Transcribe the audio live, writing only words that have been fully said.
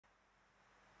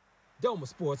Doma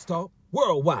Sports Talk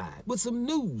worldwide with some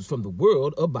news from the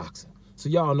world of boxing. So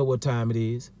y'all know what time it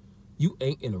is. You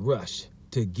ain't in a rush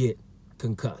to get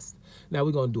concussed. Now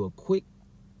we're going to do a quick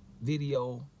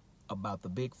video about the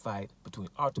big fight between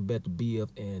Beterbiev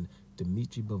and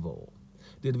Dimitri Bivol.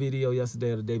 Did a video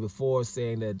yesterday or the day before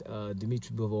saying that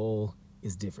Dimitri Bivol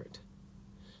is different.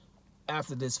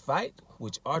 After this fight,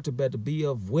 which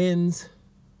Beterbiev wins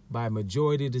by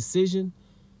majority decision,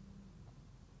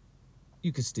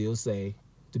 you could still say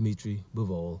Dimitri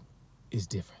Bivol is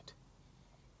different.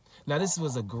 Now, this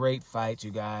was a great fight, you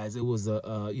guys. It was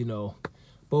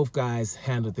both guys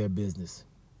handled their business.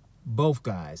 Both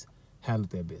guys handled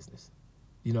their business.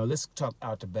 Let's talk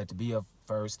Beterbiev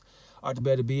first.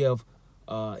 Beterbiev,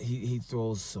 he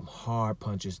throws some hard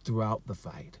punches throughout the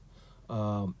fight.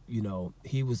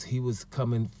 He was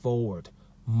coming forward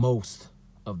most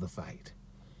of the fight.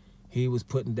 He was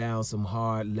putting down some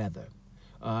hard leather.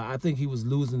 I think he was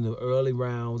losing the early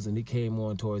rounds, and he came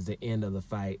on towards the end of the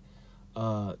fight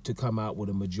to come out with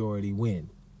a majority win.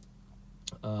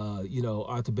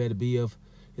 Beterbiev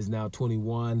is now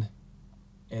 21-0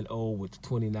 with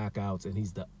 20 knockouts, and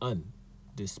he's the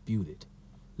undisputed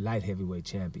light heavyweight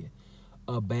champion.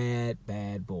 A bad,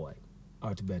 bad boy,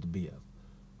 Beterbiev.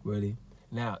 Really?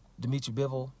 Now, Dimitri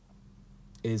Bivol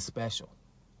is special.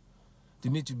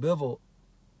 Dimitri Bivol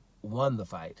won the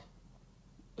fight,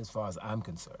 as far as I'm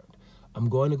concerned. I'm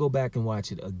going to go back and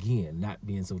watch it again, not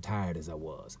being so tired as I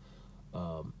was.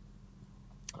 I'm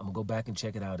going to go back and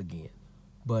check it out again.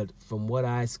 But from what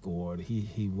I scored,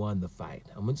 he won the fight.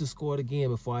 I'm going to score it again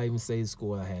before I even say the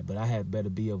score I had. But I had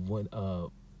Bivol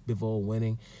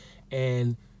winning.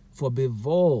 And for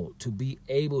Bivol to be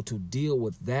able to deal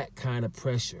with that kind of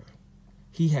pressure,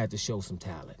 he had to show some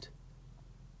talent.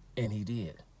 And he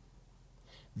did.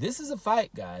 This is a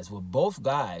fight, guys, where both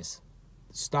guys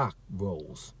stock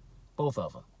rolls. Both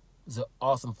of them. It's an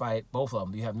awesome fight. Both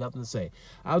of them. You have nothing to say.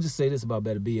 I'll just say this about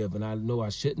Beterbiev, and I know I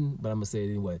shouldn't, but I'm going to say it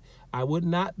anyway. I would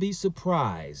not be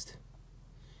surprised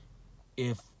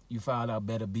if you found out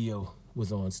Beterbiev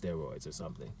was on steroids or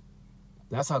something.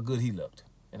 That's how good he looked.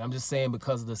 And I'm just saying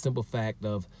because of the simple fact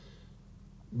of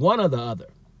one or the other.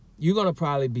 You're going to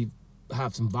probably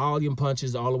have some volume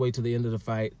punches all the way to the end of the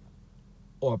fight,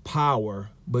 or power,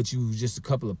 but you just a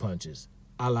couple of punches,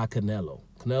 a la Canelo.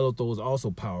 Canelo throws also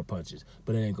power punches,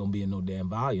 but it ain't going to be in no damn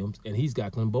volumes, and he's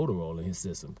got clenbuterol in his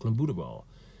system, clenbuterol.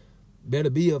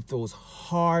 Beterbiev throws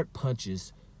hard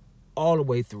punches all the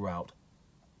way throughout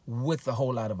with a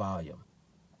whole lot of volume.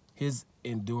 His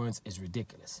endurance is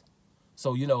ridiculous.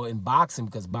 So, in boxing,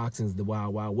 because boxing is the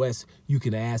wild, wild west, you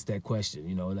can ask that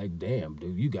question, like, damn,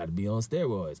 dude, you got to be on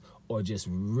steroids, or just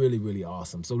really, really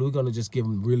awesome. So we're going to just give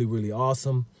him really, really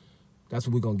awesome. That's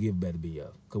what we're going to give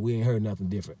Beterbiev, because we ain't heard nothing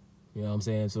different. You know what I'm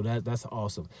saying? So that's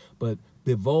awesome. But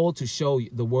Bivol, to show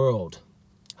the world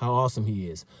how awesome he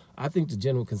is, I think the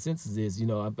general consensus is,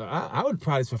 I would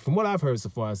probably, from what I've heard so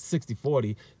far,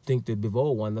 60-40, think that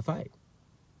Bivol won the fight,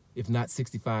 if not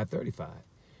 65-35.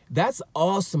 That's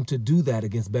awesome to do that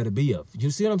against Beterbiev. You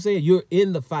see what I'm saying? You're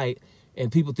in the fight, and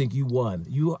people think you won.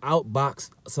 You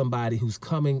outboxed somebody who's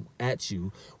coming at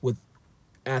you with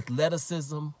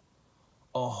athleticism,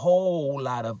 a whole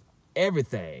lot of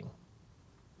everything,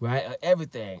 right?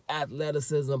 Everything.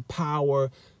 Athleticism,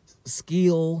 power,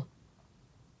 skill.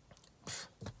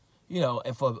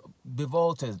 And for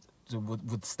Bivol to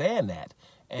withstand that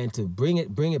and to bring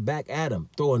it back at him,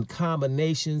 throwing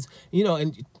combinations,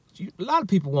 and a lot of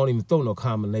people won't even throw no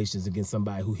combinations against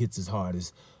somebody who hits as hard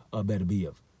as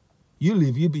Beterbiev.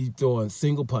 You'll be throwing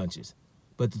single punches,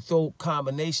 but to throw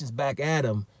combinations back at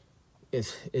him,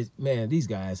 man, these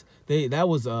guys, that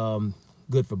was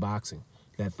good for boxing,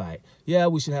 that fight. Yeah,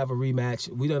 we should have a rematch.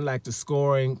 We don't like the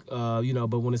scoring, but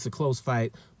when it's a close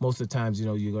fight, most of the times,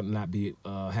 you're going to not be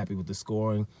happy with the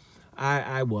scoring.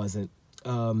 I wasn't.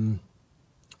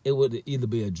 It would either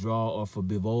be a draw or for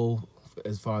Bivol,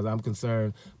 as far as I'm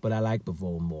concerned, but I like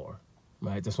Bivol more,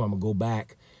 right? That's why I'm going to go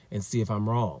back and see if I'm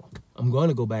wrong. I'm going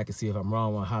to go back and see if I'm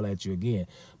wrong. I'll holler at you again.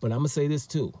 But I'm going to say this,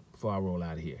 too, before I roll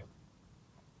out of here.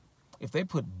 If they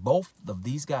put both of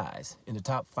these guys in the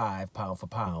top 5 pound for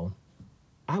pound,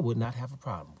 I would not have a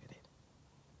problem with it.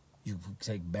 You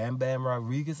take Bam Bam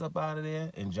Rodriguez up out of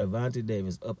there and Gervonta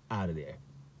Davis up out of there,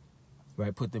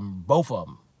 right? Put them, both of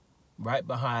them, right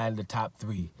behind the top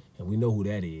 3, and we know who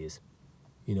that is.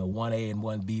 1A and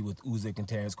 1B with Usyk and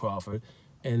Terrence Crawford,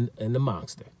 and the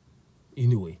monster,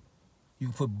 Inoue. You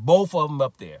can put both of them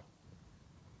up there,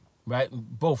 right?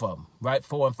 Both of them, right?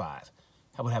 4 and 5.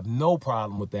 I would have no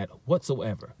problem with that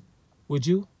whatsoever. Would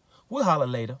you? We'll holler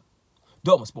later.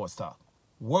 Doma Sports Talk,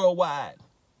 worldwide.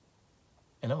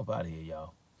 And I'm up out of here,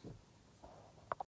 y'all.